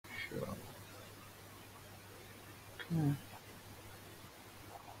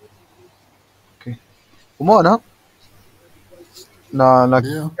Okay. Umeona? Na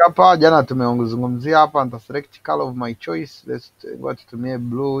Ndio. hapa jana tumeongezungumzia hapa, nita select color of my choice. Let's tutumie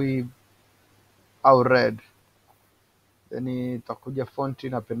blue au red. Then itakuja font,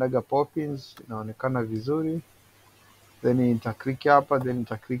 napendaga Poppins, inaonekana vizuri. Then nita click hapa, then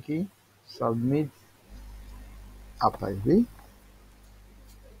nita click submit hapa hivi.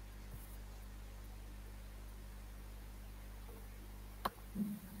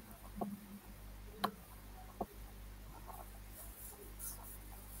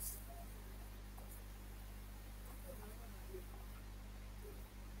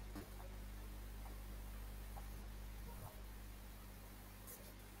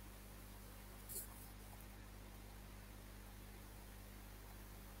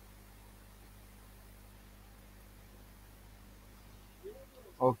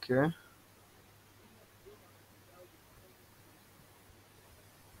 Okay.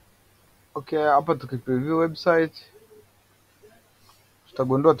 Okay, hapa tukipreview website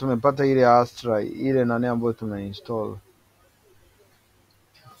tutagundua tumepata ile Astra, ile nani ambayo tumeinstall.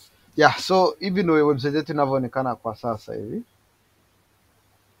 Yeah, so hivi ndio website yetu inavyoonekana kwa sasa hivi.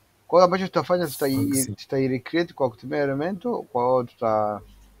 Kwa hiyo ambacho tutafanya, tutairecreate kwa kutumia Elementor. Kwa hiyo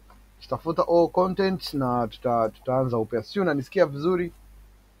tutafuta all content na tutaanza upya. Sio, unanisikia vizuri?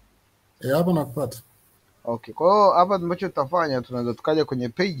 Hapa nakupata. Okay, kwa hiyo hapa ambacho tutafanya, tunaweza tukaja kwenye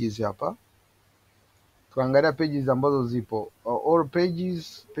pages hapa, tukaangalia pages ambazo zipo, all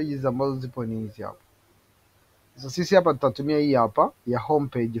pages ambazo zipo ni hizi hapa. So sisi hapa tutatumia hii hapa ya home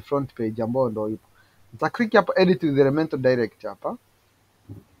page, front page ambayo ndio ipo. Nita click hapa edit with Elementor direct hapa,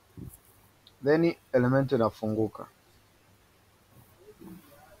 then Elementor inafunguka.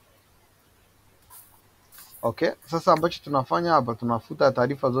 Okay, sasa ambacho tunafanya hapa, tunafuta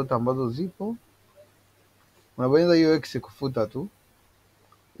taarifa zote ambazo zipo. Unabonyeza hiyo X kufuta tu.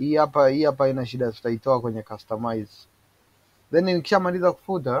 Hii hapa ina shida, tutaitoa kwenye customize. Then nikishamaliza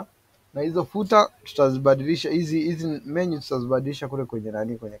kufuta, na hizo futa tutazibadilisha, hizi menu tutazibadilisha kule kwenye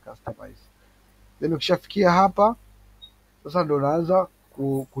nani, kwenye customize. Then ukishafikia hapa sasa ndio unaanza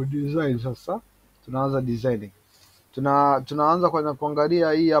ku design. Sasa tunaanza designing. Tunaanza kwanza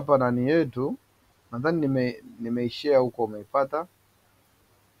kuangalia hii hapa nani yetu. Nadhani nimeishare huko, umeipata?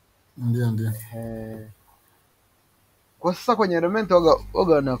 Ndio. Kwa sasa kwenye Elementor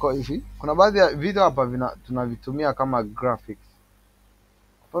oga na kwa hivi, kuna baadhi ya vitu hapa tunavitumia kama graphics.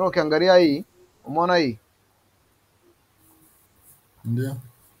 Kwa ukiangalia hii, umeona hii? Ndio.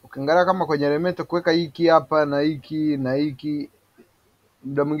 Ukiangalia kama kwenye Elementor kuweka hiki hapa na hiki na hiki,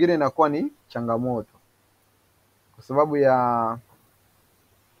 muda mwingine inakuwa ni changamoto. Kwa sababu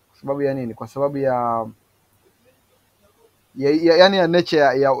ya nini? Kwa sababu ya yani ya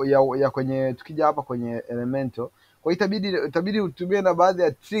nature ya kwenye, tukija hapa kwenye Elementor. Kwa hiyo itabidi utumie na baadhi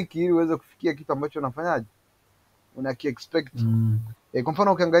ya trick ili uweze kufikia kitu ambacho unafanyaje, unakiexpect. Kwa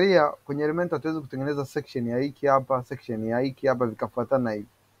mfano ukiangalia kwenye Elementor hatuwezi kutengeneza section ya hiki hapa, section ya hiki hapa vikafuatana hivi.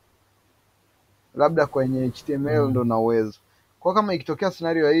 Labda kwenye HTML ndo na uwezo. Kwa kama ikitokea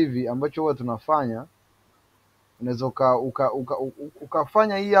scenario ya hivi ambacho huwa tunafanya, unaweza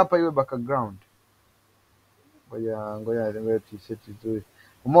ukafanya hii hapa iwe background. Ngoja tuset vizuri.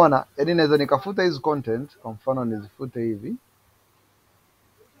 Umeona? Yaani naweza nikafuta hizi content, kwa mfano nizifute hivi.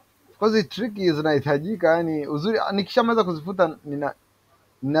 Of course trick zinahitajika, yani uzuri nikishamaliza kuzifuta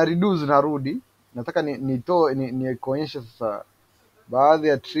nina reduce, narudi. Nataka nitoe nikuonyeshe sasa baadhi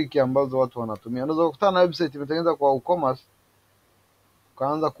ya trick ambazo watu wanatumia. Unaweza kukutana na website imetengenezwa kwa e-commerce,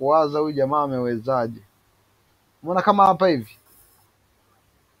 ukaanza kuwaza huyu jamaa amewezaje. Umeona kama hapa hivi?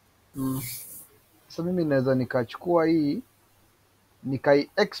 Sasa mimi naweza nikachukua hii nikai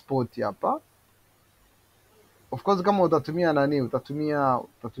export hapa. Of course kama utatumia nani, utatumia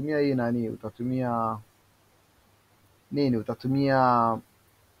hii nani, utatumia nini,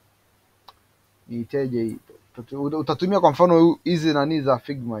 niiteje hii, utatumia kwa mfano hizi nani za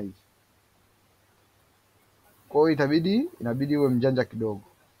Figma hizi. Kwa hiyo inabidi uwe mjanja kidogo.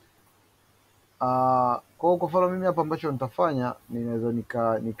 Kwa mfano mimi hapa ambacho nitafanya,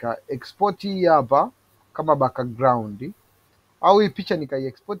 ninaweza nika export hii hapa kama background, au hii picha nikai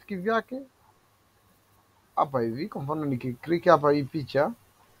export kivyake hapa hivi. Kwa mfano nikiclick hapa hii picha,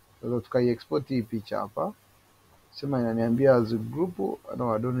 ndio tukai export hii picha hapa. Sema inaniambia as a group.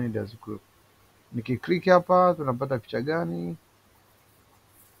 No, I don't need as a group. Nikiclick hapa tunapata picha gani?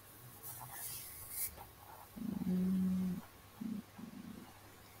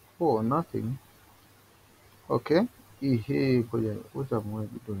 Oh, nothing. Okay. Hii ngoja utamwe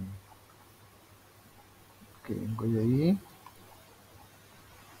doing. Okay, ngoja hii.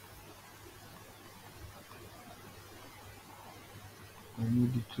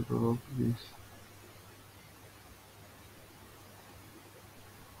 need to lock this.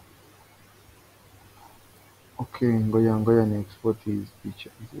 Okay, ngoja ni export hizi picha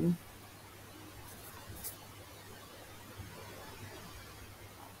hizi.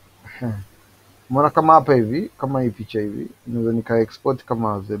 Umeona kama hapa hivi, kama hii picha hivi, naweza nika export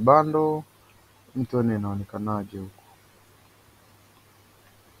kama the bundle, mtu ane inaonekanaje huko.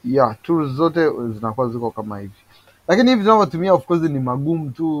 Yeah, tools zote zinakuwa ziko kama hivi, lakini hivi tunavyotumia of course ni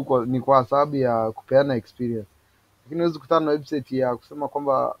magumu tu ni kwa sababu ya kupeana experience, lakini huwezi kutana na website ya kusema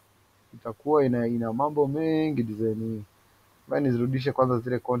kwamba itakuwa ina mambo mengi design hii. Basi nizirudishe kwanza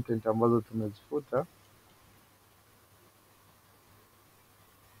zile content ambazo tumezifuta.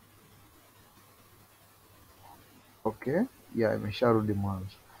 Okay, yeah, imesharudi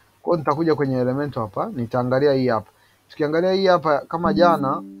mwanzo. Kwa hiyo nitakuja kwenye Elementor hapa, nitaangalia hii hapa. Tukiangalia hii hapa kama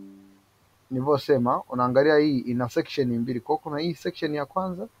jana nilivyosema, unaangalia hii ina section mbili. Kwa hiyo kuna hii section ya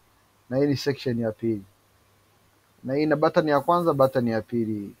kwanza na hii ni section ya pili. Na hii ina button ya kwanza, button ya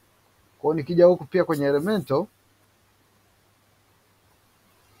pili. Kwa hiyo nikija huku pia kwenye Elementor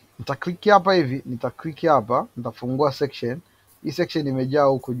nitaklik hapa hivi, nitaklik hapa, nitafungua section. Hii section imejaa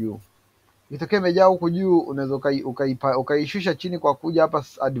huku juu. Ikitokea imejaa huku juu, unaweza ukaishusha chini kwa kuja hapa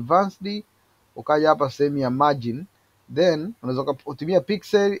advanced, ukaja hapa sehemu ya margin, then unaweza kutumia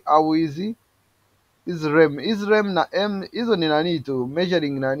pixel au hizi rem. Hizi rem na m hizo ni nani tu,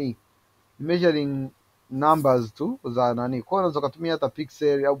 measuring numbers tu za nani. Kwa hiyo unaweza kutumia hata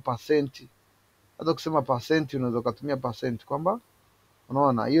pixel au percent. Hata kusema percent unaweza kutumia percent, kwamba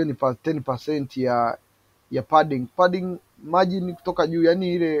unaona hiyo ni 10% ya padding margin kutoka juu,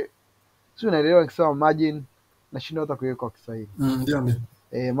 yani ile sio, unaelewa nikisema margin, nashinda hata kuiweka kwa Kiswahili. Ndio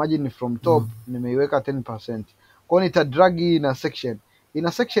ndio. Margin from top nimeiweka 10%. Kwa hiyo nita drag hii na section.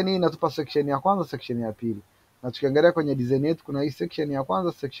 Ina section hii inatupa section ya kwanza, section ya pili. Na tukiangalia kwenye design yetu kuna hii section ya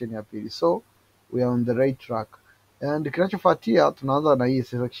kwanza, section ya pili. So we are on the right track. And kinachofuatia tunaanza na hii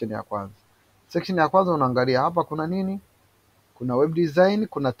section ya kwanza. Section ya kwanza unaangalia hapa kuna nini? Kuna web design,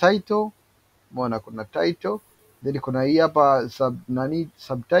 kuna title. Umeona kuna title. Then kuna hii hapa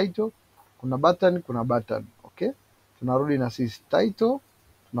subtitle. Kuna button. Okay? Tunarudi na sisi title,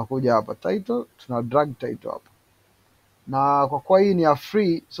 tunakuja hapa title, tuna drag title hapa. Na kwa kuwa hii ni ya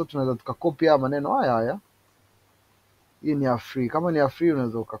free, so tunaweza tukakopi haya maneno haya. Hii ni ya free. Kama ni ya free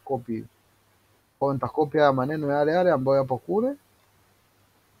unaweza ukakopi. Kwa hiyo nitakopi haya maneno yale ambayo yapo kule.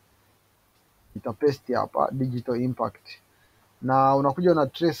 Nitapaste hapa digital impact. Na unakuja una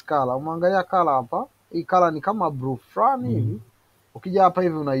trace color. Umeangalia color hapa. Hii color ni kama blue fulani hivi. Ukija hapa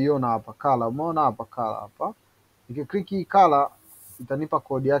hivi unaiona hapa color. Umeona hapa color hapa. Nikiklik hii color itanipa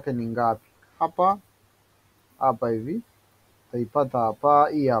kodi yake ni ngapi. Hapa hivi. Utaipata hapa,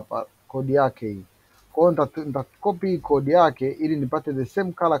 hii hapa kodi yake hii. Kwa hiyo nitakopi kodi yake ili nipate the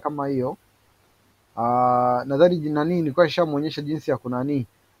same color kama hiyo. Nadhani nilikuwa nishamuonyesha jinsi ya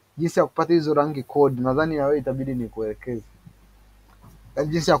kupata hizo rangi code. Nadhani na wewe itabidi nikuelekeze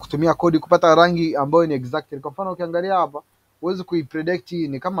jinsi ya kutumia kodi kupata rangi ambayo ni exact. Kwa mfano ukiangalia hapa huwezi kuipredict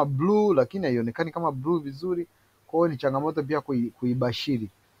ni kama blue, lakini haionekani kama blue vizuri. Kwa hiyo ni changamoto pia kuibashiri.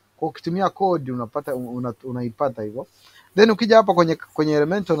 Kwa ukitumia code unapata unaipata hivyo. Then ukija hapa kwenye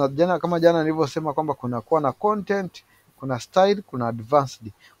Elementor kama jana nilivyosema kwamba kuwa na content, kuna style, kuna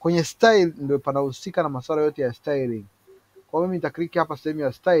advanced. Kwenye style ndio panahusika na masuala yote ya styling. Kwa hiyo mimi nitaklik hapa sehemu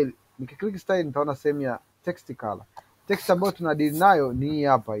ya style. Nikiklik style nitaona sehemu ya text color. Text ambayo tunadeal nayo ni hii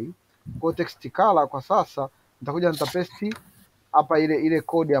hapa hii. Kwa text color kwa sasa nitakuja nitapaste hapa ile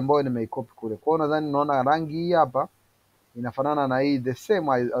code ambayo nimeicopy kule. Kwa hiyo nadhani unaona rangi hii hapa inafanana na hii, the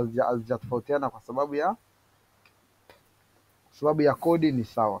same hazijatofautiana kwa sababu ya kodi ni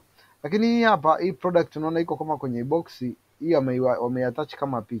sawa. Lakini hii hapa hii product unaona iko kama kwenye box hii, wameattach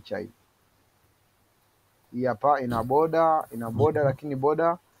kama picha hii. Hii hapa ina border lakini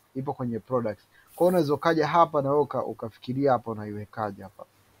border ipo kwenye products. Kwa hiyo unaweza kaja hapa na wewe ukafikiria hapa unaiwekaje hapa.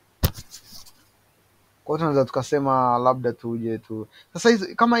 Kwa hiyo tunaweza tukasema labda tuje tu. Sasa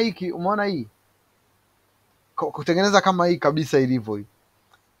hizi kama hiki umeona hii kutengeneza kama hii kabisa ilivyo hii.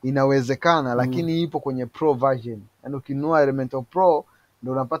 Inawezekana lakini ipo kwenye pro version. Yaani ukinunua Elementor Pro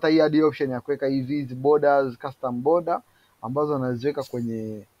ndio unapata hii hadi option ya kuweka hizi borders, custom border ambazo unaziweka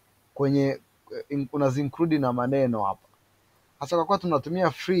kwenye unazinclude na maneno hapa. Hasa kwa kuwa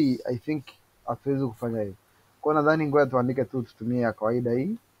tunatumia free, I think hatuwezi kufanya hivyo. Kwa nadhani ngoja tuandike tu tutumie ya kawaida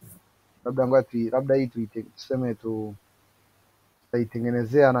hii. Labda hii tuseme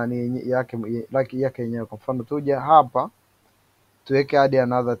tutaitengenezea nani yake yenyewe. Kwa mfano tuje hapa tuweke hadi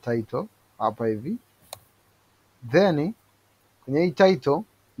another title hapa hivi. Then kwenye hii title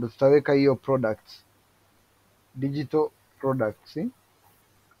ndio tutaweka hiyo products. Digital products.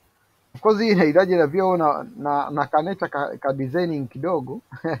 Of course hii inahitaji na pia na kaneta ka designing kidogo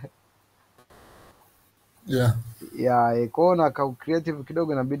Yeah. ya kuona ka creative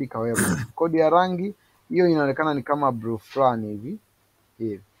kidogo inabidi kawepo. Kodi ya rangi hiyo inaonekana ni kama blue fulani hivi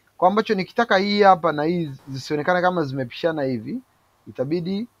hivi, kwa ambacho nikitaka hii hapa na hii zisionekane kama zimepishana hivi,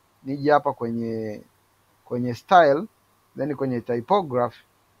 itabidi nije hapa kwenye style, then kwenye typography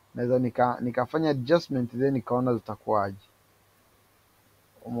naweza nikafanya adjustment, then nikaona zitakuwaje.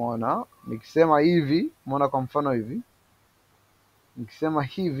 Umeona nikisema hivi, umeona kwa mfano hivi nikisema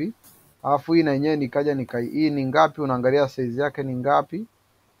hivi, alafu hii na yenyewe nikaja hii ni ngapi, unaangalia size yake ni ngapi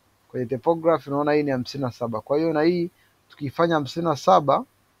kwenye typography, unaona hii ni 57. Kwa hiyo na hii tukifanya 57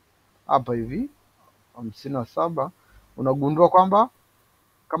 hapa hivi 57, unagundua kwamba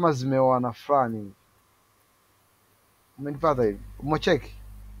kama zimeoana fulani hivi. Umenipata hivi? Umecheki?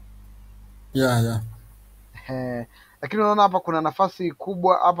 Yeah. Lakini unaona hapa kuna nafasi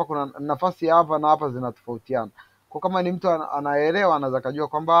kubwa, hapa kuna nafasi hapa na hapa zinatofautiana. Kwa kama ni mtu anaelewa, anaweza kujua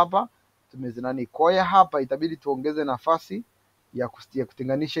kwamba hapa tumezinani. Kwa hiyo hapa itabidi tuongeze nafasi ya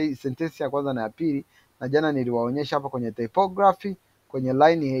kutenganisha hii sentensi ya kwanza na ya pili, na jana niliwaonyesha hapa kwenye typography kwenye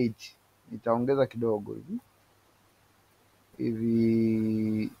line 8 nitaongeza kidogo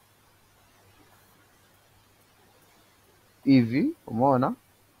hivi, umeona?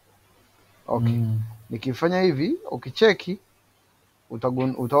 Okay. Nikifanya hivi ukicheki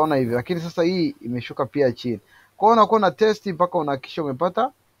utaona hivi, lakini sasa hii imeshuka pia chini. Kwa hiyo unakuwa na test mpaka unahakikisha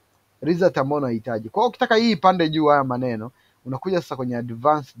umepata result ambayo unahitaji. Kwa hiyo ukitaka hii ipande juu haya maneno, unakuja sasa kwenye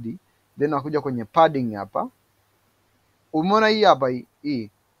advanced, then unakuja kwenye padding hapa. Umeona hii hapa hii.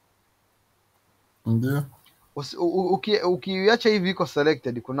 Ndio. Ukiacha hivi iko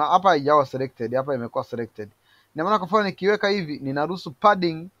selected, kuna hapa haijawa selected, hapa imekuwa selected. Ina maana kwa mfano nikiweka hivi ninaruhusu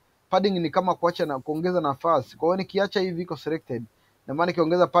padding. Padding ni kama kuacha na kuongeza nafasi. Kwa hiyo nikiacha hivi iko selected, na maana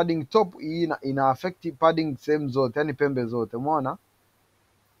nikiongeza padding top, hii ina affect padding sehemu zote, yani pembe zote, umeona?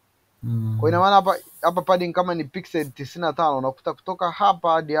 Kwa ina maana hapa padding kama ni pixel 95, unakuta kutoka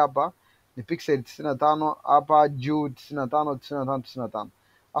hapa hadi hapa ni pixel 95, hapa juu 95.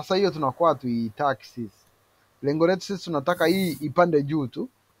 Sasa hiyo tunakuwa tuitaki sisi. Lengo letu sisi tunataka hii ipande juu tu.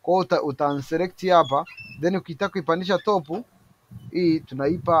 Kwa hiyo utanselect hapa, then ukitaka kuipandisha top, hii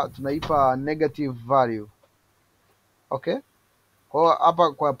tunaipa negative value. Okay? Kwa hiyo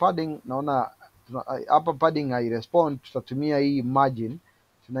hapa kwa padding naona hapa padding hairespond, tutatumia hii margin,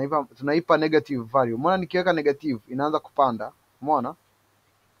 tunaipa negative value. Umeona nikiweka negative inaanza kupanda, umeona?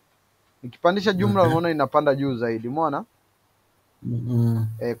 Nikipandisha jumla, umeona inapanda juu zaidi, umeona?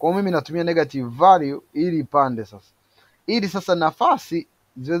 Kwa mimi natumia negative value ili ipande sasa, ili sasa nafasi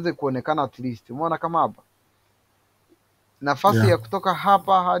ziweze kuonekana at least. Umeona kama hapa nafasi ya kutoka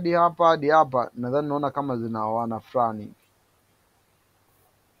hapa hadi hapa hadi hapa, nadhani naona kama zinaoana fulani,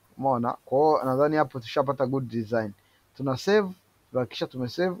 umeona? Kwa hiyo nadhani hapo tushapata good design. Tuna save, tunahakikisha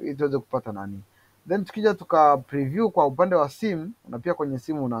tumesave ili tuweze kupata nani, then tukija tuka preview kwa upande wa simu, na pia kwenye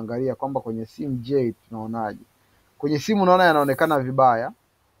simu unaangalia kwamba kwenye simu je, tunaonaje? Kwenye simu unaona yanaonekana vibaya.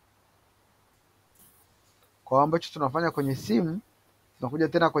 Kwa ambacho tunafanya kwenye simu, tunakuja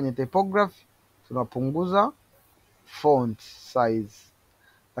tena kwenye typography, tunapunguza font size,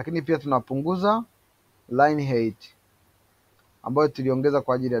 lakini pia tunapunguza line height ambayo tuliongeza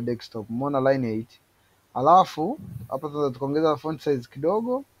kwa ajili ya desktop. Umeona line height. Alafu hapa sasa tukaongeza font size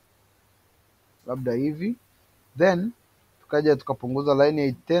kidogo, labda hivi, then tukaja tukapunguza line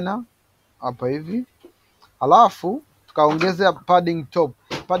height tena hapa hivi, alafu tukaongeza padding top.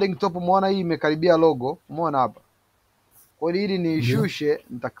 Padding top, umeona hii imekaribia logo, umeona hapa. Kwa hiyo ili niishushe,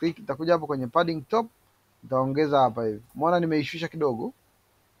 nitakuja hapo kwenye padding top, nitaongeza hapa hivi. Umeona nimeishusha kidogo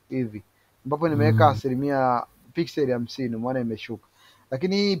hivi, ambapo nimeweka asilimia pixel 50. Umeona imeshuka.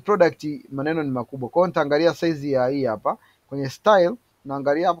 Lakini hii product maneno ni makubwa. Kwa hiyo nitaangalia size ya hii hapa kwenye style,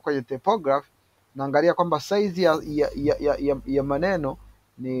 naangalia hapo kwenye typography, naangalia kwamba size ya maneno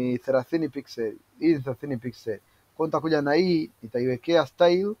ni 30 pixel. Hii ni 30 pixel. Kwa hiyo nitakuja na hii nitaiwekea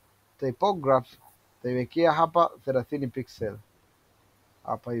style typography, nitaiwekea hapa 30 pixel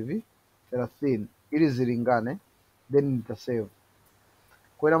hapa hivi 30 ili zilingane, then nitasave.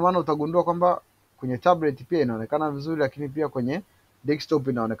 Kwa ina maana utagundua kwamba kwenye tablet pia inaonekana vizuri, lakini pia kwenye desktop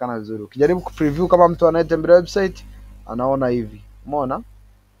inaonekana vizuri. Ukijaribu kupreview kama mtu anayetembelea website anaona hivi, umeona?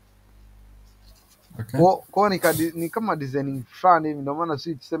 Okay. Kwa ni kama designing fulani hivi, ndio maana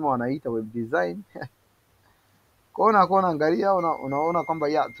sisi tuseme wanaita web design. Kwa hiyo unaangalia unaona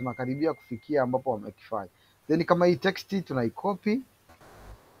kwamba tunakaribia kufikia ambapo wamekifanya. Then kama hii text tunaicopy,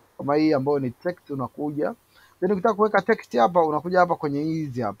 kama hii ambayo ni text unakuja, then ukitaka kuweka text hapa unakuja hapa kwenye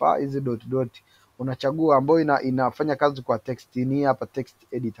hizi dot dot, unachagua ambayo inafanya kazi kwa text. Ni hapa text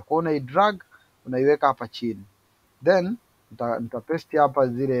editor, kwa una drag unaiweka hapa chini, then nitapaste hapa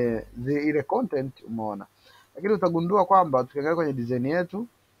ile content, umeona. Lakini utagundua kwamba tukiangalia kwenye design yetu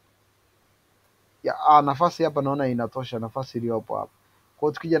ya nafasi hapa, naona inatosha nafasi iliyopo hapa. Kwa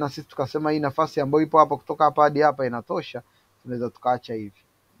hiyo tukija na sisi tukasema hii nafasi ambayo ipo hapa kutoka hapa hadi hapa inatosha, tunaweza tukaacha hivi,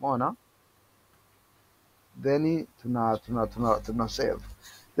 umeona. Then tuna save.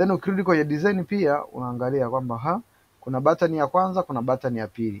 Then ukirudi kwenye design pia unaangalia kwamba kuna button ya kwanza, kuna button ya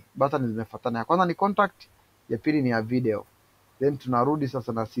pili. Button zimefuatana, ya kwanza ni contact, ya pili ni ya video. Then tunarudi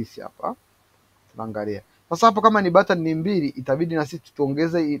sasa na sisi hapa tunaangalia sasa hapo, kama ni button ni mbili, itabidi na sisi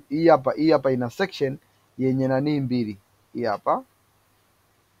tuongeze hii hapa. Hii hapa ina section yenye nani mbili, hii hapa.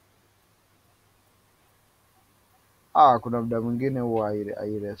 Kuna muda mwingine huwa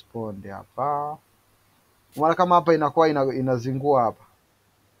hairespond hapa, maana kama hapa inakuwa inazingua hapa.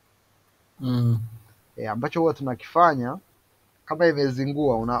 Ambacho huwa tunakifanya kama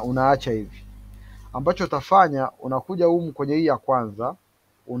imezingua, unaacha hivi. Ambacho utafanya unakuja humu kwenye hii ya kwanza,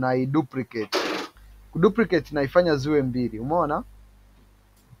 unaiduplicate. Kuduplicate naifanya ziwe mbili, umeona.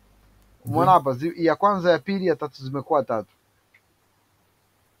 Umeona hapa ya kwanza, ya pili, ya tatu, zimekuwa tatu,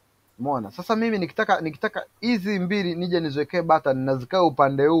 umeona. Sasa mimi nikitaka hizi mbili nije niziwekee button na zikae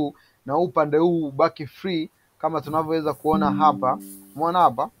upande huu na upande huu ubaki free, kama tunavyoweza kuona hapa, umeona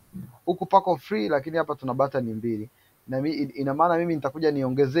hapa huku pako free, lakini hapa tuna button mbili, na ina maana mimi nitakuja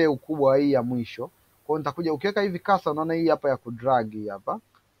niongezee ukubwa hii ya mwisho. Kwa hiyo nitakuja, ukiweka hivi kasa, unaona hii hapa ya kudrag hii hapa,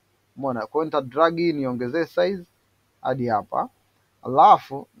 umeona. Kwa hiyo nita drag hii niongezee size hadi hapa,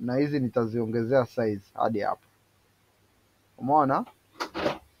 alafu na hizi nitaziongezea size hadi hapa, umeona.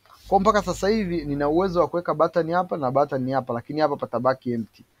 Kwa mpaka sasa hivi nina uwezo wa kuweka button hapa na button hapa, lakini hapa patabaki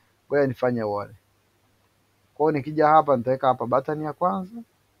empty. Kwa hiyo nifanye uone. Kwa hiyo nikija hapa nitaweka hapa button ya kwanza,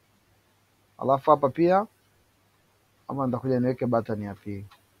 alafu hapa pia ama nitakuja niweke button ya pili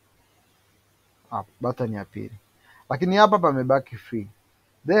hapa, button ya pili, lakini hapa pamebaki free.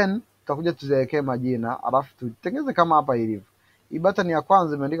 Then tutakuja tuziwekee majina, alafu tutengeze kama hapa ilivyo. Hii button ya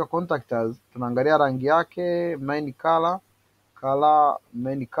kwanza imeandika contactors, tunaangalia rangi yake, main color,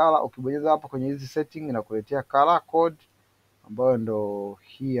 main color. Ukibonyeza hapa kwenye hizi setting inakuletea color code ambayo ndo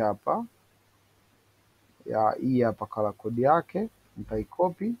hii hapa, hii hapa color code yake,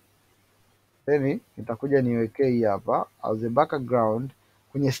 nitaicopy. Then nitakuja niwekee hii hapa as a background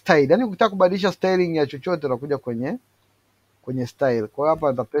kwenye style. Yaani ukitaka kubadilisha styling ya chochote unakuja kwenye style. Kwa hiyo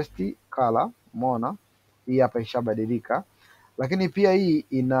hapa nitapaste color, umeona. Hii hapa ishabadilika. Lakini pia hii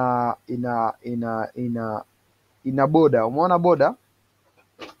ina border, umeona border.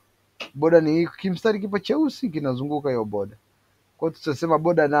 Border ni kimstari kipo cheusi kinazunguka hiyo border. Kwa hiyo tutasema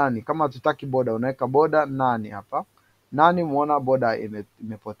border nani. Kama tutaki border, unaweka border nani hapa. Nani, umeona border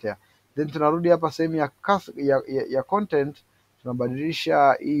imepotea. Then tunarudi hapa sehemu ya content,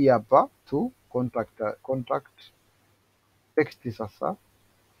 tunabadilisha hii hapa to contact text sasa.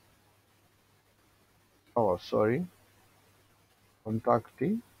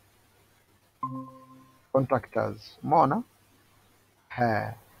 Contactors, umeona.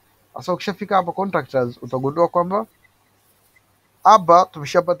 Sasa ukishafika hapa contactors, utagundua kwamba hapa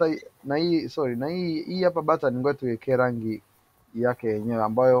tumeshapata na hii hapa button. Ngoja tuwekee rangi yake yenyewe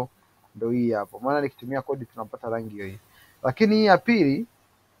ambayo ndio hii hapo, maana nikitumia kodi tunapata rangi hiyo. Lakini hii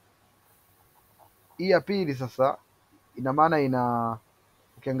ya pili sasa ina maana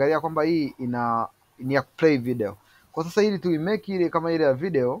ukiangalia kwamba hii ni ya play video. Kwa sasa ili tuimake ile kama ile ya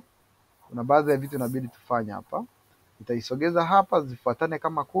video, kuna baadhi ya vitu inabidi tufanye hapa. Nitaisogeza hapa zifuatane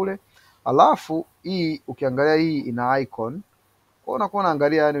kama kule. Alafu hii ukiangalia hii ina icon. Kwa unakuwa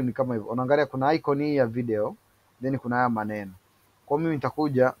unaangalia, yani ni kama hivyo. Unaangalia kuna icon hii ya video, then kuna haya maneno. Kwa mimi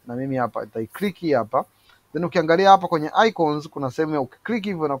nitakuja na mimi hapa nitaiclick hapa. Then ukiangalia hapa kwenye icons kuna sehemu ya ukiklik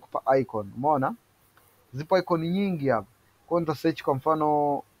hivyo inakupa icon. Umeona? Zipo icon nyingi hapa. Kwa hiyo nita search kwa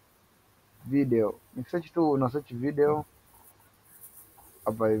mfano video. Ni search tu, una search video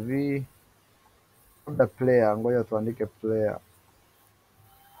hapa hivi. Labda player, ngoja tuandike player.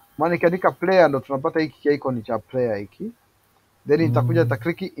 Maana nikiandika player ndo tunapata hiki icon cha player hiki. Then nitakuja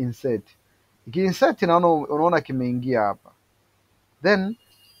nitaklik insert. Insert unaona kimeingia hapa. Then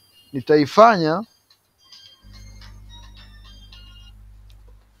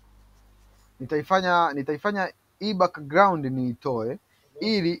nitaifanya hii background niitoe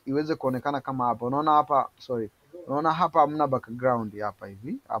ili iweze kuonekana kama hapa. Unaona hapa, unaona hapa hamna background hapa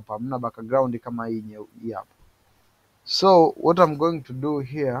hivi. Hapa hamna background kama hii hapa. So what I'm going to do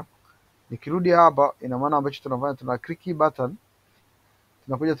here, nikirudi hapa, ina maana ambacho tunafanya, tuna click hii button,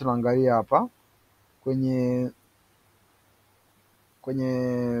 tunakuja tunaangalia hapa kwenye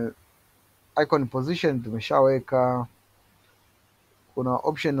icon position tumeshaweka. Kuna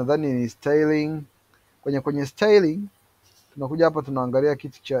option nadhani ni styling. Kwenye styling tunakuja hapa, tunaangalia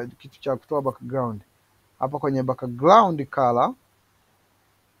kitu cha kutoa background. Hapa kwenye background color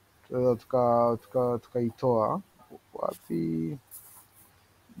tunaweza tukaitoa wapi?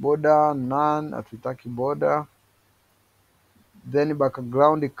 Border none, hatutaki border. Then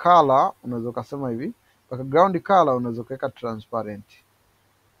background color unaweza ukasema hivi, background color unaweza kuweka transparent.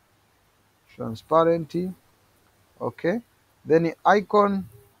 Okay, then icon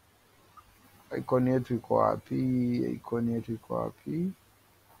yetu iko wapi?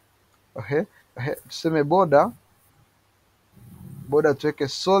 Tuseme border tuweke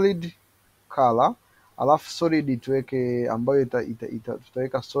solid color, alafu solid tuweke ambayo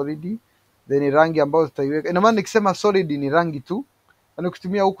tutaweka solid, then rangi ambayo tutaiweka. Ina maana nikisema solid ni rangi tu, yaani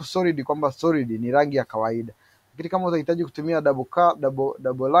ukitumia huku solid kwamba solid ni rangi ya kawaida, lakini kama utahitaji kutumia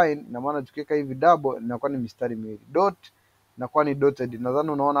double line, ina maana tukiweka hivi double inakuwa ni mistari miwili, dot inakuwa ni dotted. Nadhani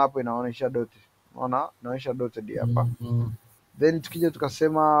unaona hapo inaonyesha dotted, unaona inaonyesha dotted hapa. Then tukija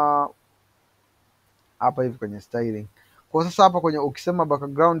tukasema hapa hivi kwenye styling. Kwa sasa hapa kwenye ukisema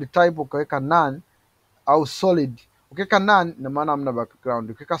background type ukaweka none au solid. Ukiweka none ina maana hamna background.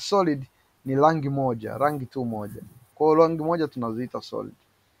 Ukiweka solid ni rangi tu moja. Kwa hiyo rangi moja tunaziita solid.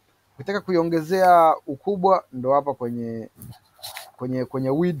 Ukitaka kuiongezea ukubwa ndo hapa kwenye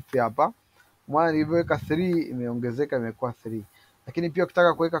width hapa. Maana nilivyoweka 3 imeongezeka imekuwa 3. Lakini pia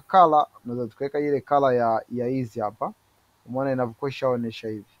ukitaka kuweka color unaweza tukaweka ile color ya hizi hapa. Umeona inavyokuwa ishaonyesha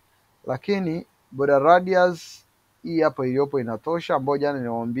hivi. Lakini border radius hii hapo iliyopo inatosha, ambayo jana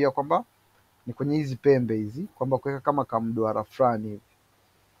niwaambia kwamba ni kwenye hizi pembe hizi, kwamba kuweka kama kamduara fulani hivi.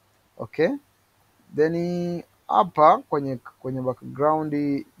 Okay, then hapa kwenye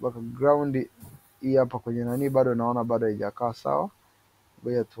background hii hapa kwenye nani bado naona bado haijakaa sawa.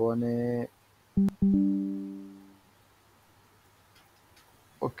 Ngoja tuone.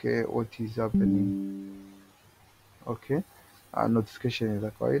 Okay, what is happening? Okay, notification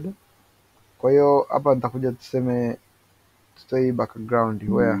za kawaida. Kwa hiyo hapa nitakuja tuseme tutoe background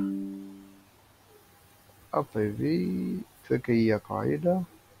where hapa hivi tuweke hii ya kawaida,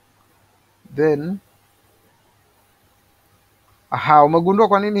 then umegundua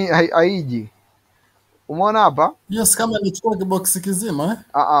kwa nini haiji? Umeona hapa? Yes, kama nichukua kiboksi kizima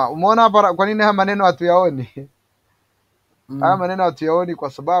umeona hapa kwa nini haya maneno hatuyaoni? Haya maneno hatuyaoni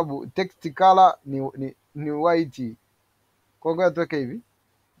kwa sababu text color ni white. Kwa hiyo tuweke hivi.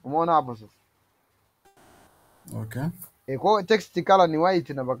 Umeona hapo sasa? Okay. Kwa hiyo text color ni white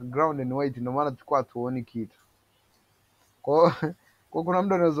na background ni white, ndio maana tulikuwa hatuoni kitu. Kwa kuna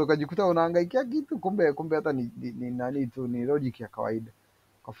muda unaweza ukajikuta unahangaikia kitu, kumbe hata ni nani tu, ni logic ya kawaida.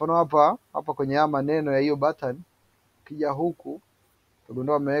 Kwa mfano hapa kwenye haya maneno ya hiyo button, ukija huku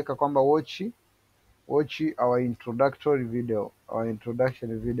utagundua ameweka kwamba watch our introduction video. Kwa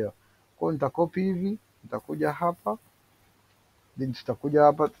hiyo nitakopi hivi, nitakuja hapa, then tutakuja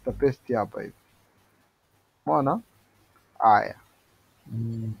hapa, tutapaste hapa hivi. Umeona? Haya.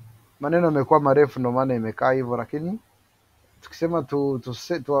 Maneno yamekuwa marefu ndio maana imekaa hivyo, lakini tukisema tu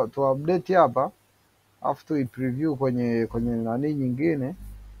update hapa afu tu preview kwenye nani nyingine,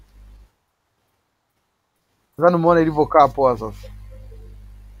 nadhani umeona ilivyokaa poa sasa.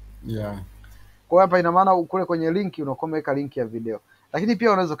 Yeah. Kwa hapa ina maana kule kwenye link unakuwa umeweka link ya video, lakini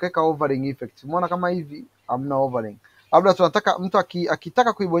pia unaweza kuweka overing effect. Umeona kama hivi hamna overing, labda tunataka mtu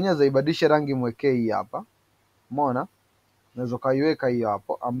akitaka kuibonyeza ibadilishe rangi, mwekee hii hapa. Umeona, unaweza kaiweka hiyo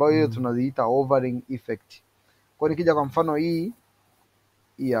hapo, ambayo hiyo tunaziita overing effect. Kwa nikija kwa mfano hii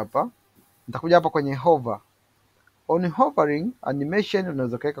hapa, nitakuja hapa kwenye hover. On hovering animation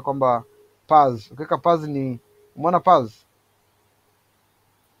unaweza kuweka kwamba pause. Ukiweka pause ni, umeona pause?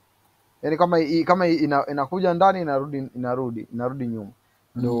 Yaani kama inakuja ndani inarudi nyuma.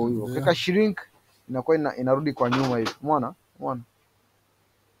 Ndio hivyo. Ukiweka shrink inakuwa inarudi kwa nyuma hivi. Umeona?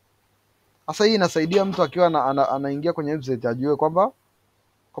 Sasa hii inasaidia mtu akiwa anaingia kwenye website ajue kwamba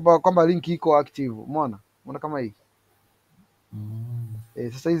link iko active. Umeona kama hii.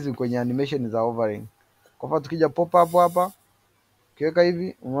 Sasa hizi kwenye animation za hovering. Kwa mfano tukija pop up hapa, ukiweka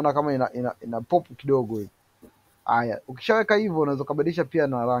hivi, umeona kama ina pop kidogo hivi. Haya, ukishaweka hivyo unaweza kubadilisha pia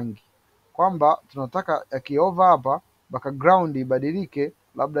na rangi. Kwamba tunataka akiova hapa background ibadilike,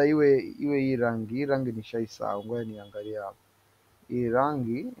 labda iwe hii rangi. Hii rangi nishaisahau, ngoja niangalie hapa. Hii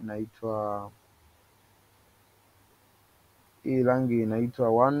rangi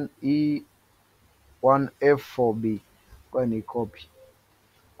inaitwa 1E1F4B. Kwa ni copy.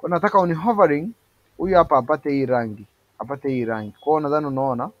 Kwa nataka on hovering huyu hapa apate hii rangi. Kwa hiyo nadhani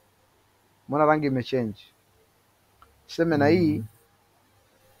unaona rangi imechange. Tuseme na hii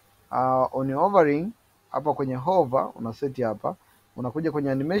On hovering hapa kwenye hover una set hapa, unakuja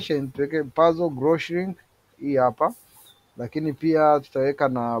kwenye animation tuweke puzzle grow shrink hii hapa, lakini pia tutaweka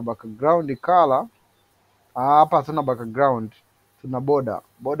na background color. Hapa hatuna background, tuna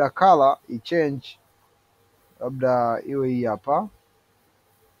border color change, labda iwe hii hapa,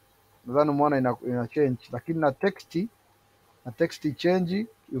 nadhani umeona ina change, lakini na text change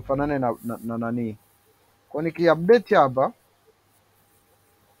ifanane na nani. Kwa nikiupdate hapa,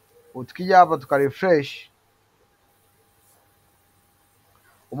 tukija hapa tuka refresh,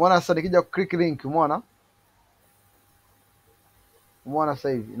 umeona sasa nikija click link, umeona sasa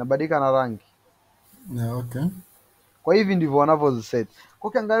hivi inabadilika na rangi. Yeah, okay. Kwa hivi ndivyo wanavyoziset. Kwa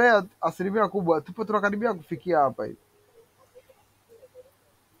ukiangalia asilimia kubwa tupo tunakaribia kufikia hapa hivi,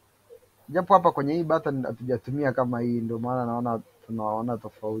 japo hapa kwenye hii button hatujatumia kama hii, ndio maana tunaona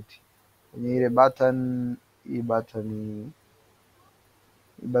tofauti kwenye ile button. Hii button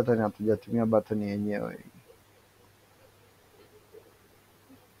hatujatumia button yenyewe.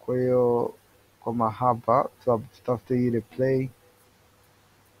 Kwa hiyo kama hapa tutafute ile play,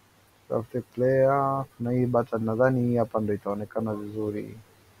 tutafute player, kuna hii button, nadhani hii hapa ndio itaonekana vizuri.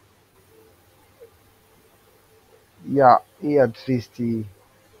 Yeah, hii at least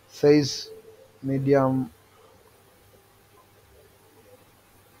size medium,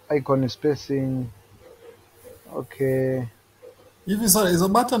 icon spacing. Okay, Hivi sasa hizo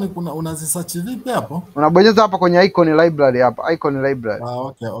button kuna unazisearch vipi hapo? unabonyeza hapa kwenye icon library hapa, icon library.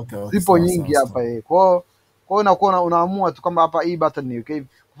 Okay. Zipo Sawa, nyingi sawa, hapa sawa. kwa hiyo unakuwa unaamua tu kwamba hapa hii button niweke hivi.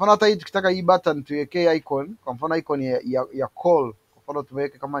 Kwa mfano hata hii tukitaka hii button tuwekee icon, kwa mfano icon ya call, kwa mfano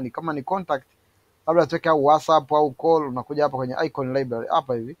tumeweke kama ni contact, labda tuweke au WhatsApp au call, unakuja hapa kwenye icon library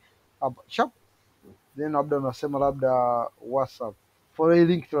hapa hivi hapa sharp, then labda unasema labda WhatsApp, for hii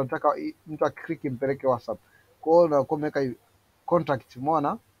link tunataka mtu akiclick impeleke WhatsApp, kwa hiyo unakuwa umeweka contact.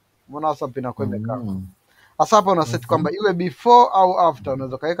 Umeona WhatsApp inakuwa imekaa. Sasa hapa una set kwamba iwe before au after,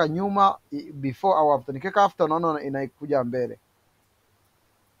 unaweza kaweka nyuma, before au after. Nikiweka after unaona inakuja mbele,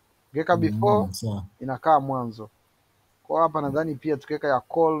 nikiweka before inakaa mwanzo. Kwa hapa nadhani pia tukiweka ya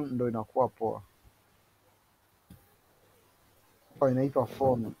call ndio inakuwa poa. Hapa inaitwa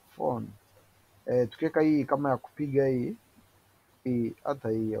phone. Tukiweka hii kama ya kupiga hii hata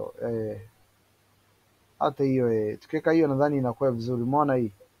hiyo tukiweka hiyo nadhani inakuwa vizuri. Umeona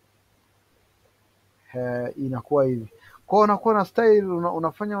hii inakuwa hivi. Kwa hiyo unakuwa na style,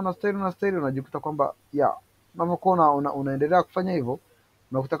 unafanya una style, unajikuta kwamba unapokuwa unaendelea kufanya hivyo,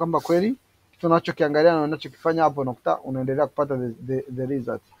 unakuta kwamba kweli kitu unachokiangalia na unachokifanya hapo, unakuta unaendelea kupata the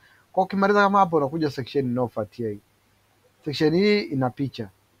result. Kwa ukimaliza kama hapo, unakuja section inayofuatia hii. Section hii ina picha.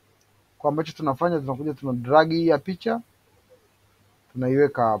 Kwa ambacho tunafanya, tunakuja tuna drag hii ya picha,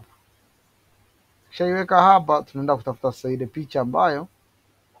 tunaiweka hapa. Kishaiweka hapa, tunaenda kutafuta sasa ile picha ambayo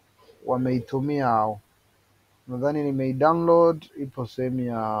wameitumia hao. Nadhani nimeidownload, ipo sehemu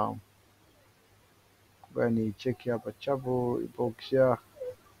ya ni cheki hapa chapo, ipo kisha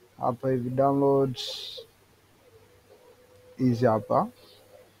hapa hivi downloads hizi hapa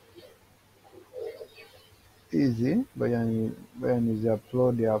hizi, baya ni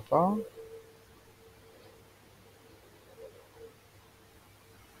upload hapa.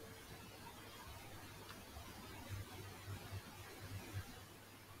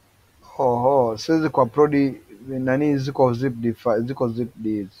 Siwezi kuupload nani, ziko zipped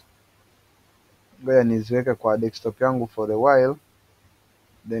hizi. Ngoja niziweke kwa desktop yangu for a while,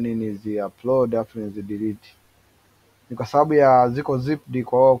 then nizi upload afu nizi delete. Ni kwa sababu ya ziko zipped,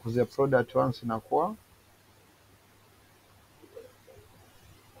 kwa hiyo kuzi upload at once inakuwa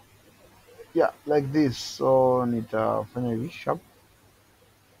like this. So nitafanya hivi sharp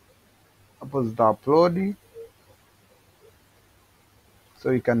hapo, zita upload,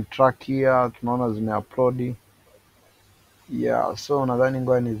 so you can track here. Tunaona zime upload. So nadhani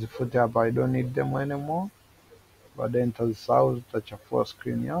ngoja nizifute hapa, I don't need them anymore. Baadaye nitazisahau, zitachafua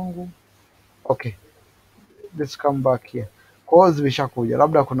screen yangu. Okay, let's come back here. Kwa hiyo zimeshakuja,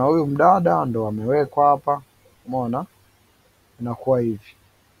 labda kuna huyu mdada ndo amewekwa hapa, umeona inakuwa hivi,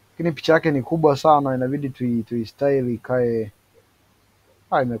 lakini picha yake ni kubwa sana, inabidi tuistyle ikae.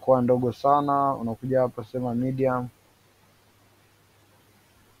 Imekuwa ndogo sana. Unakuja hapa sema medium,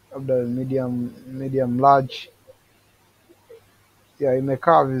 labda medium large.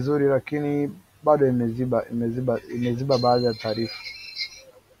 Imekaa vizuri, lakini bado imeziba baadhi ya taarifa.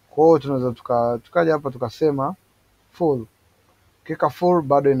 Kwa hiyo tunaweza tukaja hapa tukasema full. Kika full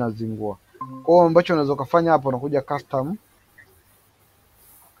bado inazingua. Kwa hiyo ambacho unaweza kufanya hapa, unakuja custom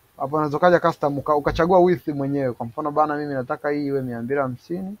hapa, unaweza kaja custom ukachagua width mwenyewe. Kwa mfano bana, mimi nataka hii iwe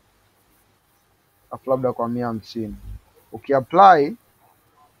 250 afu labda kwa 150. Ukiapply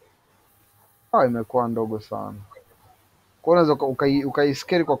Imekuwa ndogo sana. Kwa hiyo unaweza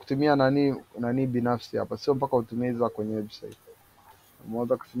ukaiskeli kwa kutumia nani binafsi hapa, sio mpaka utumie hizo kwenye website.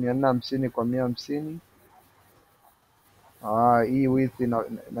 Unaweza kutumia 450 kwa 150. Hii width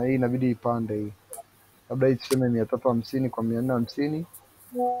na hii inabidi ipande hii. Labda hii tuseme 350 kwa 450.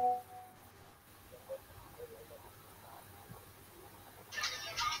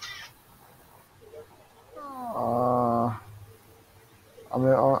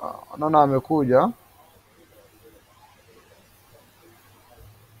 Naona amekuja.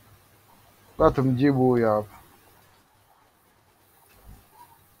 Kwa tumjibu huyu hapa.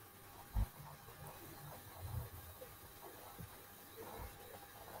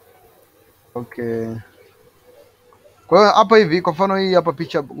 Okay. Kwa hiyo hapa hivi kwa mfano hii hapa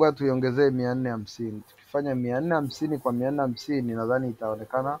picha ngoja tuiongezee 450. Tukifanya 450 kwa 450 nadhani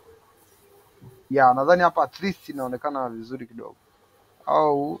itaonekana. Nadhani hapa at least inaonekana vizuri kidogo.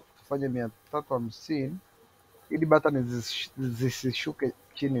 Au tufanye 350 ili button zisishuke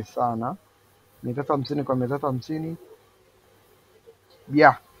chini sana. 350 kwa 350.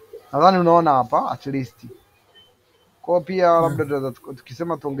 Nadhani unaona hapa at least. Kwa pia labda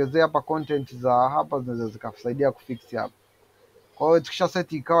tukisema tuongezee hapa content za hapa zinaweza zikasaidia kufix hapa. Kwa hiyo tukisha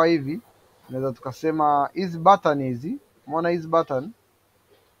set ikawa hivi, tunaweza tukasema hizi button hizi, umeona hizi button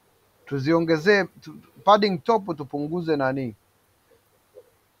tuziongezee padding top, tupunguze nani?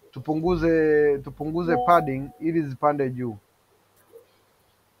 Tupunguze padding ili zipande juu.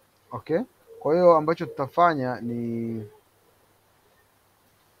 Okay? Kwa hiyo ambacho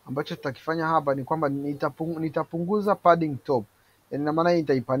tutakifanya hapa ni kwamba nitapunguza padding top. Ina maana hii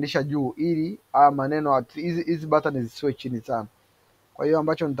nitaipandisha juu ili maneno hizi button zisiwe chini sana. Kwa hiyo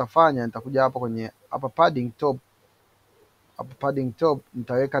ambacho nitafanya nitakuja hapa kwenye padding top. Hapa padding top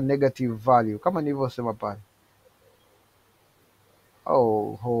nitaweka negative value kama nilivyosema pale.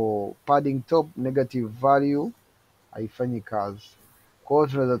 Padding top negative value haifanyi kazi. Kwa hiyo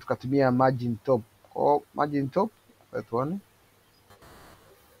tunaweza tukatumia margin top. Kwa margin top tuone.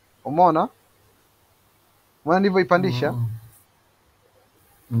 Umeona nilivyoipandisha?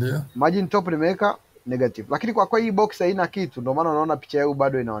 Ndio. Margin top nimeweka negative. Lakini kwa hii box haina kitu, ndio maana unaona picha yangu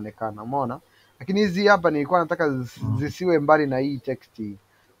bado inaonekana. Umeona? Lakini hizi hapa nilikuwa nataka zisiwe mbali na hii text hii.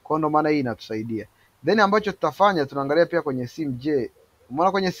 Kwa ndio maana hii inatusaidia. Then ambacho tutafanya tunaangalia pia kwenye simu. Je,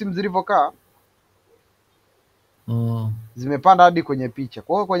 umeona kwenye simu zilivyokaa? Zimepanda hadi kwenye picha.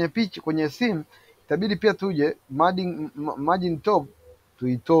 Kwa hiyo kwenye simu itabidi pia tuje margin top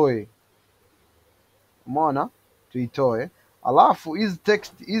tuitoe. Umeona? Tuitoe. Alafu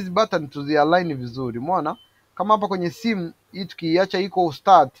hizi button tuzialign vizuri. Umeona? Kama hapa kwenye simu hii tukiiacha iko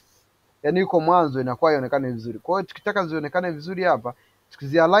start, yani iko mwanzo, inakuwa ionekane vizuri. Kwa hiyo tukitaka zionekane vizuri hapa,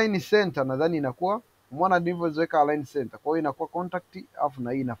 tukizialign center nadhani inakuwa, umeona nilivyoziweka align center. Kwa hiyo inakuwa contact, afu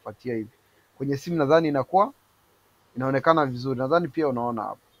na hii inafuatia hivi. Kwenye simu nadhani inaonekana vizuri. Nadhani pia unaona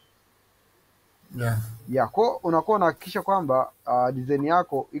hapa. Kwa unakuwa unahakikisha kwamba design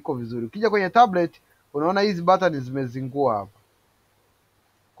yako iko vizuri. Ukija kwenye tablet unaona hizi button zimezingua hapa.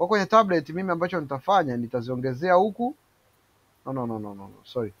 Kwa kwenye tablet mimi ambacho nitafanya nitaziongezea huku. No.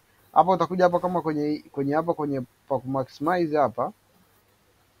 Sorry. Hapa utakuja hapa kama kwenye hapa kwenye maximize hapa.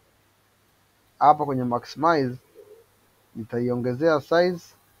 Hapa kwenye maximize nitaiongezea size.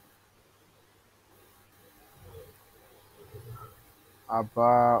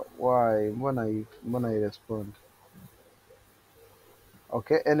 Hapa mbona irespond?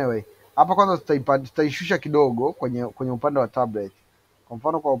 Okay, anyway. Hapa kwanza tutaishusha kidogo kwenye upande wa tablet. Kwa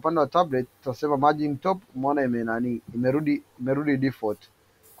mfano kwa upande wa tablet tutasema margin top, umeona imerudi default.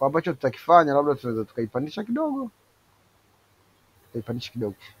 Kwa ambacho tutakifanya labda tunaweza tukaipandisha kidogo.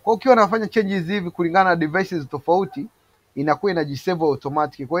 Kwa ukiwa unafanya changes hivi kulingana na devices tofauti, inakuwa inajisave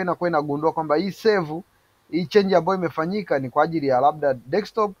automatic. Kwa hiyo inakuwa inagundua kwamba hii change ambayo imefanyika ni kwa ajili ya labda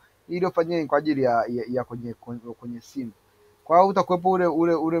desktop, iliyofanyika ni kwa ajili ya kwenye simu. Kwa hiyo utakuwepo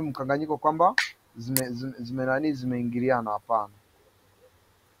ule mkanganyiko kwamba zimeingiliana. Hapana.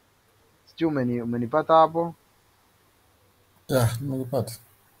 Sijui umenipata hapo? Nimepata.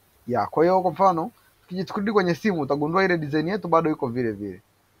 Kwa hiyo kwa mfano tukirudi kwenye simu utagundua ile design yetu bado iko vile vile.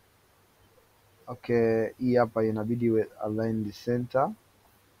 Okay, hii hapa inabidi iwe align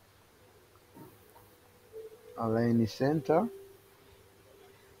center.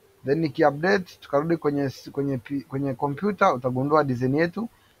 Then nikiupdate tukarudi kwenye computer utagundua design yetu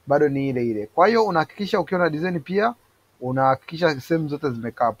bado ni ile ile. Kwa hiyo unahakikisha ukiona design pia unahakikisha sehemu zote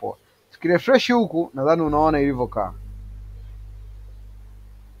zimekaa poa. Tukirefresh huku nadhani unaona ilivyokaa.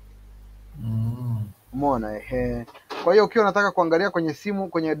 Umeona? Kwa hiyo ukiwa unataka kuangalia kwenye simu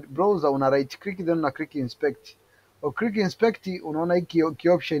kwenye browser una right click then una click inspect. Click inspect unaona hiki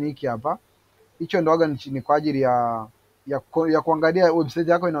option hiki hapa. hicho ndo waga ni kwa ajili ya kuangalia website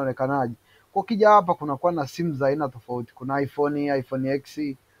yako inaonekanaje. Kwa ukija hapa kunakuwa na simu za aina tofauti, kuna iPhone X.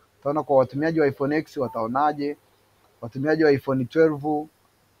 Utaona kwa watumiaji wa iPhone X wataonaje, watumiaji wa iPhone 12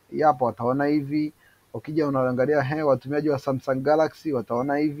 hapa wataona hivi. Ukija unaangalia watumiaji wa Samsung Galaxy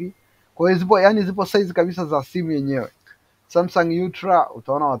wataona hivi. Kwa hiyo zipo, yani zipo size kabisa za simu yenyewe. Samsung Ultra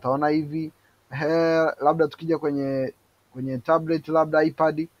wataona hivi. Labda tukija kwenye tablet, labda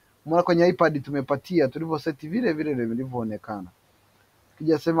iPad, umeona kwenye iPad tumepatia tulivyo set vile vile vilivyoonekana.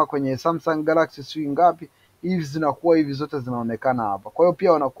 Tukija sema kwenye Samsung Galaxy sui ngapi, hivi zinakuwa hivi zote zinaonekana hapa. Kwa hiyo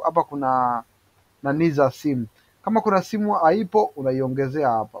pia hapa kuna nani za simu. Kama kuna simu haipo unaiongezea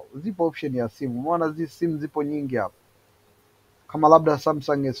hapa. Zipo option ya simu. Umeona hizi simu zipo nyingi hapa. Kama labda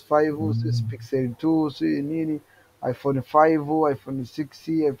Samsung S5, Pixel 2, si nini, iPhone 5, iPhone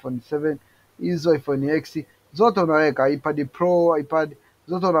 6, iPhone 7, hizo iPhone X zote unaweka, iPad Pro, iPad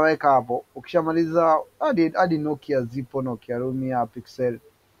zote unaweka hapo. Ukishamaliza hadi Nokia zipo, Nokia Lumia, Pixel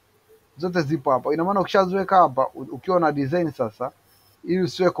zote zipo hapa. Ina maana ukishaziweka hapa, ukiwa na design sasa, ili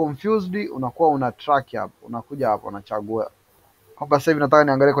usiwe confused, unakuwa una track hapa, unakuja hapa unachagua. Hapa sasa hivi nataka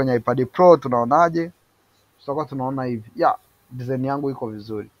niangalie kwenye iPad Pro tunaonaje. Tutakuwa tunaona hivi. Design yangu iko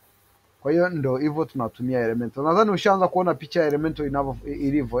vizuri. Kwa hiyo ndo hivyo tunatumia Elementor. Nadhani ushaanza kuona picha ya Elementor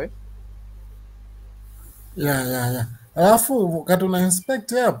ilivyo Yeah. Alafu wakati una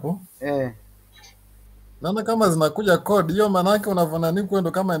inspect hapo naona kama zinakuja code hiyo, maana yake unavona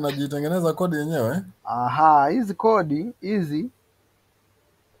ndo kama inajitengeneza kodi yenyewe. Aha, hizi kodi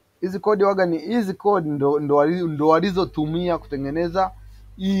waga ni hizi kodi ndo walizotumia kutengeneza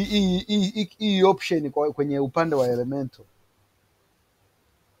hii option kwenye upande wa Elementor.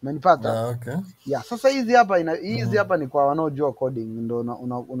 Umenipata? Okay. Sasa hizi hapa ni kwa wanaojua coding, ndo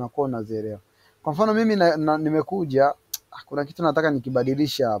unakuwa unazielewa. Kwa mfano mimi nimekuja, kuna kitu nataka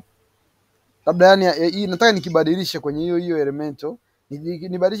nikibadilisha hapa. Labda yani nataka nikibadilishe kwenye hiyo Elementor,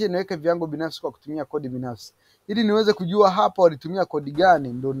 nibadilishe niweke viwango binafsi kwa kutumia kodi binafsi. Ili niweze kujua hapa walitumia kodi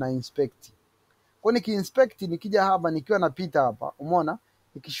gani, ndo na inspect. Kwa nikiinspect, nikija hapa nikiwa napita hapa, umeona?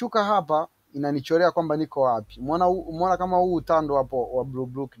 Nikishuka hapa inanichorea kwamba niko wapi. Umeona kama huu utando hapo wa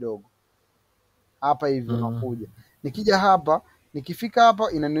blue kidogo. Hapa hivi unakuja. Nikija hapa, nikifika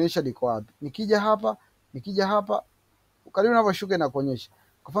hapa inanionyesha niko wapi. Nikija hapa, karibu unaposhuka inakuonyesha.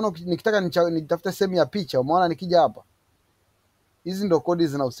 Kwa mfano nikitaka nitafute sehemu ya picha, umeona nikija hapa. Hizi ndo kodi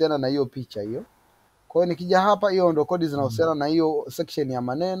zinahusiana na hiyo picha hiyo. Kwa hiyo nikija hapa, hiyo ndo kodi zinahusiana na hiyo section ya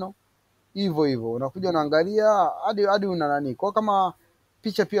maneno. Hivyo unakuja unaangalia hadi una nani. Kwa kama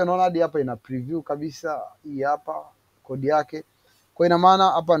picha pia unaona hadi hapa ina preview kabisa, hii hapa kodi yake. Kwa ina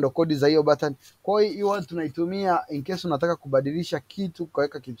maana hapa ndo kodi za hiyo button. Kwa hiyo tunaitumia in case unataka kubadilisha kitu,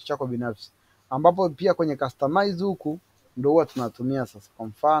 kaweka kitu chako binafsi. Ambapo pia kwenye customize huku ndo huwa tunatumia sasa. Kwa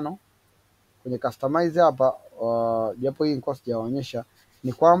mfano kwenye customize hapa, japo hii nilikuwa sijaonyesha,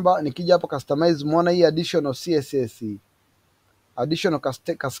 ni kwamba nikija hapa customize, muona hii additional CSS, additional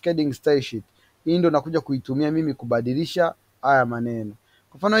cascading style sheet. Hii ndo nakuja kuitumia mimi kubadilisha haya maneno.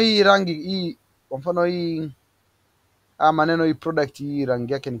 Kwa mfano hii rangi hii, kwa mfano hii maneno hii product, hii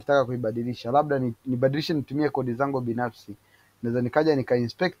rangi yake nikitaka kuibadilisha, labda nibadilishe nitumie kodi zangu binafsi, naweza nikaja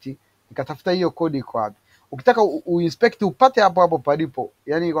nika-inspect nikatafuta hiyo kodi iko wapi. Ukitaka uinspect upate hapo hapo palipo.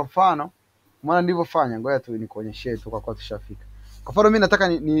 Yaani kwa mfano, maana nilivyofanya, ngoja tu nikuonyeshe tu kwa tushafika. Kwa mfano mimi nataka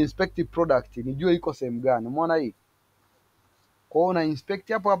ni inspect product, nijue iko sehemu gani. Umeona hii? Kwa hiyo una inspect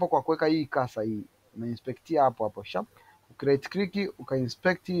hapo hapo kwa kuweka hii kasa hii. Una inspect hapo hapo sharp. Right click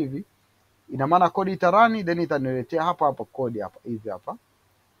uka-inspect hivi. Ina maana kodi itarani, then itaniletea hapa hapo kodi hapa hivi hapa.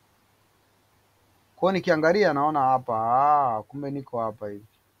 Kwa hiyo nikiangalia naona hapa, kumbe niko hapa hivi.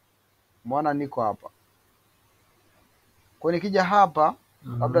 Umeona niko hapa. Kwa hiyo nikija hapa,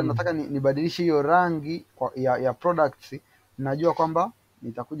 labda nataka nibadilishe hiyo rangi ya products, najua kwamba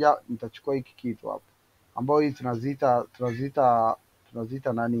nitachukua hiki kitu hapa. Ambao hii tunaziita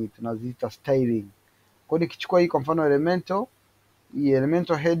styling. Kwa hiyo nikichukua hii kwa mfano Elementor, hii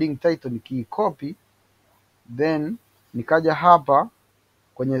Elementor heading title nikicopy, then nikaja hapa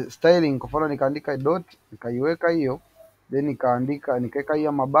kwenye styling, kwa mfano nikaandika dot, nikaiweka hiyo, then nikaweka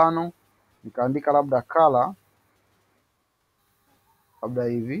hiyo mabano, nikaandika labda color, labda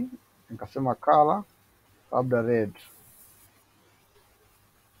hivi, nikasema color labda red.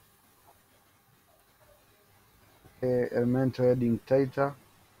 Elementor heading title,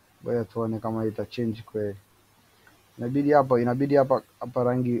 ngoja tuone kama ita change kweli. Inabidi hapa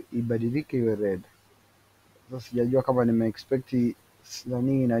rangi ibadilike iwe red. Sasa sijajua kama expect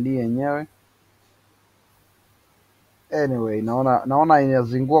nani yenyewe. Anyway, naona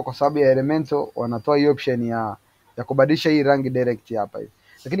inazingua kwa sababu ya Elementor wanatoa hii option ya kubadilisha hii rangi direct hapa hivi.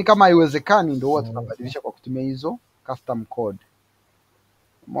 lakini kama haiwezekani ndio huwa tunabadilisha kwa kutumia hizo custom code.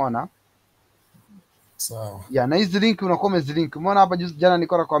 Umeona? Sawa. Ya, na hizi link unakuwa umezilink. Umeona hapa jana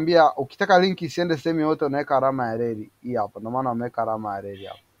nilikuwa nakwambia ukitaka link isiende sehemu yote unaweka alama ya reli. Hii hapa ndio maana wameweka alama ya reli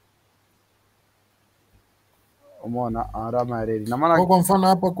hapa. Umeona alama ya reli. Na maana Kwa mfano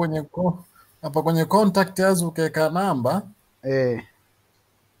hapa kwenye contact as ukiweka namba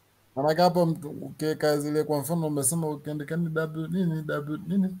maana hapo ukiweka zile, kwa mfano umesema ukiandika ni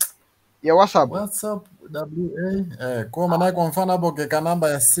nini ya WhatsApp WA kwa maana kwa mfano hapo ukiweka namba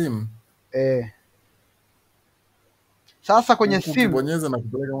ya simu sasa kwenye simu ukibonyeza na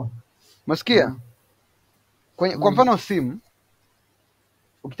kupeleka. Umesikia? Kwa mfano simu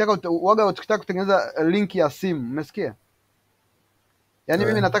ukitaka kutengeneza link ya simu, umesikia? Yaani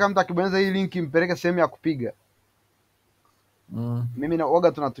mimi nataka mtu akibonyeza hii link impeleke sehemu ya kupiga. Mimi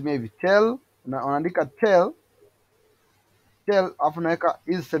na tunatumia hivi tel, unaandika tel alafu unaweka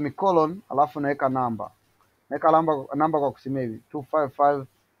hizi semicolon alafu unaweka namba. Naweka namba kwa kusimia hivi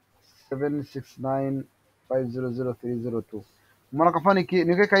 255769500302. Umeona kwa mfano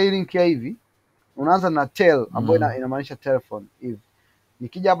nikiweka hii link ya hivi, unaanza na tel ambayo inamaanisha telephone hivi.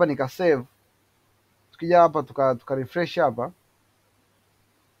 Nikija hapa nikasave, tukija hapa tuka refresh hapa,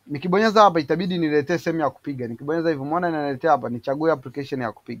 nikibonyeza hapa itabidi niletee sehemu ya kupiga. Nikibonyeza hivi, umeona inaniletea hapa, nichague application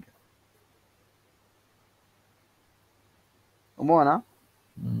ya kupiga. Umeona?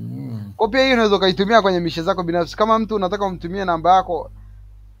 Kwa pia hiyo unaweza ukaitumia kwenye mishe zako binafsi. Kama mtu unataka umtumie namba yako,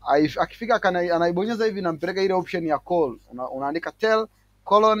 akifika anaibonyeza hivi nampeleka ile option ya call. Unaandika tel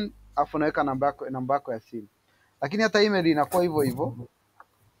colon afu unaweka namba yako ya simu. Lakini hata email inakuwa hivyo hivyo.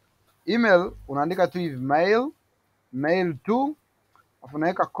 Email unaandika tu hivi mail to afu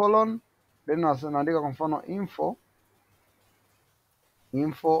unaweka colon then unaandika kwa mfano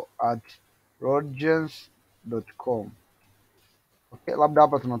info@rodgens.com. Okay, labda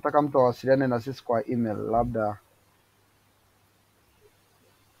hapa tunataka mtu awasiliane na sisi kwa email, labda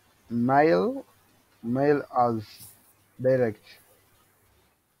mail as direct.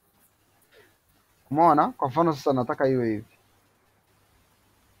 Umeona? Kwa mfano sasa nataka iwe hivi.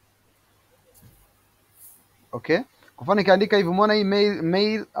 Okay? Kwa mfano nikiandika hivi, umeona hii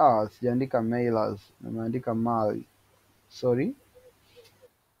mail sijaandika mail as, nimeandika mail. Sorry.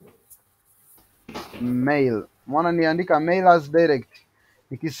 Mail. Umeona niandika mail as direct.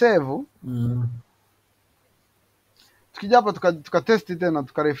 Nikisave tukija hapa tuka test tena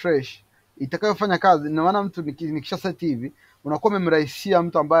tuka refresh, itakayofanya kazi. Ina maana mtu nikisha set hivi unakuwa umemrahisishia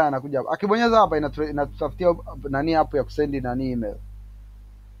mtu ambaye anakuja hapa. Akibonyeza hapa inatutafutia nani hapo ya kusend nani email.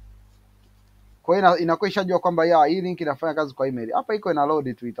 Kwa hiyo inakuwa ishajua kwamba hii link inafanya kazi kwa email. Hapa iko ina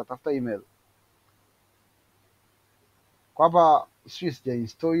load tu, itatafuta email. Kwa hapa sija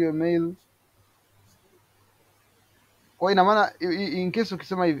install your mail. Kwa hiyo ina maana in case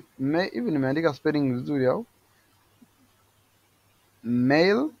ukisema hivi nimeandika spelling vizuri au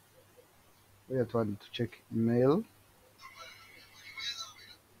mail, ngoja tu check mail.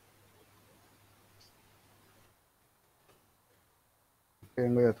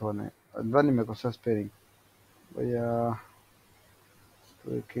 Ngoja tuone, nadhani nimekosea spelling. Ngoja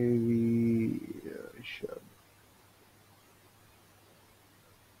tuweke hivi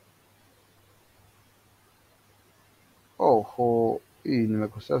hii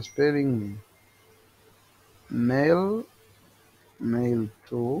nimekosea spelling. Mail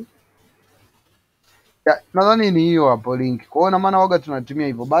to nadhani ni hiyo hapo link. Kwa hiyo na maana tunatumia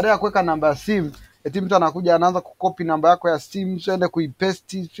hivyo. Baada ya kuweka namba ya simu, eti mtu anakuja anaanza kukopi namba yako ya simu, sio aende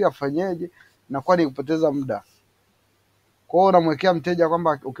kuipaste, sio afanyeje, inakuwa ni kupoteza muda. Kwa hiyo unamwekea mteja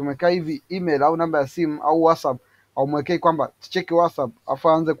kwamba ukimwekea hivi email au namba ya simu au WhatsApp, au mwekei kwamba check WhatsApp afu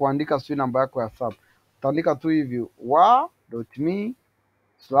aanze kuandika sio namba yako ya WhatsApp. Utaandika tu hivi wa.me/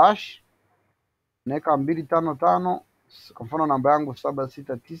 naweka 255 kwa mfano namba yangu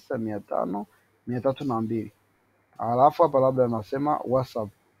 7695000302. Alafu hapa labda nasema WhatsApp.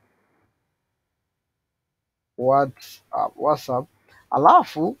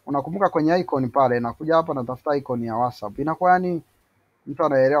 Alafu unakumbuka kwenye icon pale, nakuja hapa natafuta icon ya WhatsApp. Inakuwa yani mtu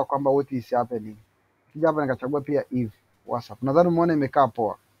anaelewa kwamba what is happening. Kija hapa nikachagua pia if WhatsApp. Nadhani umeona imekaa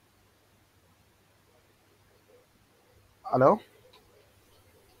poa. Hello?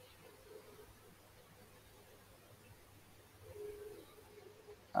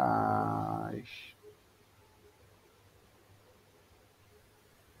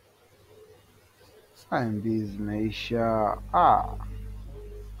 MB zimeisha.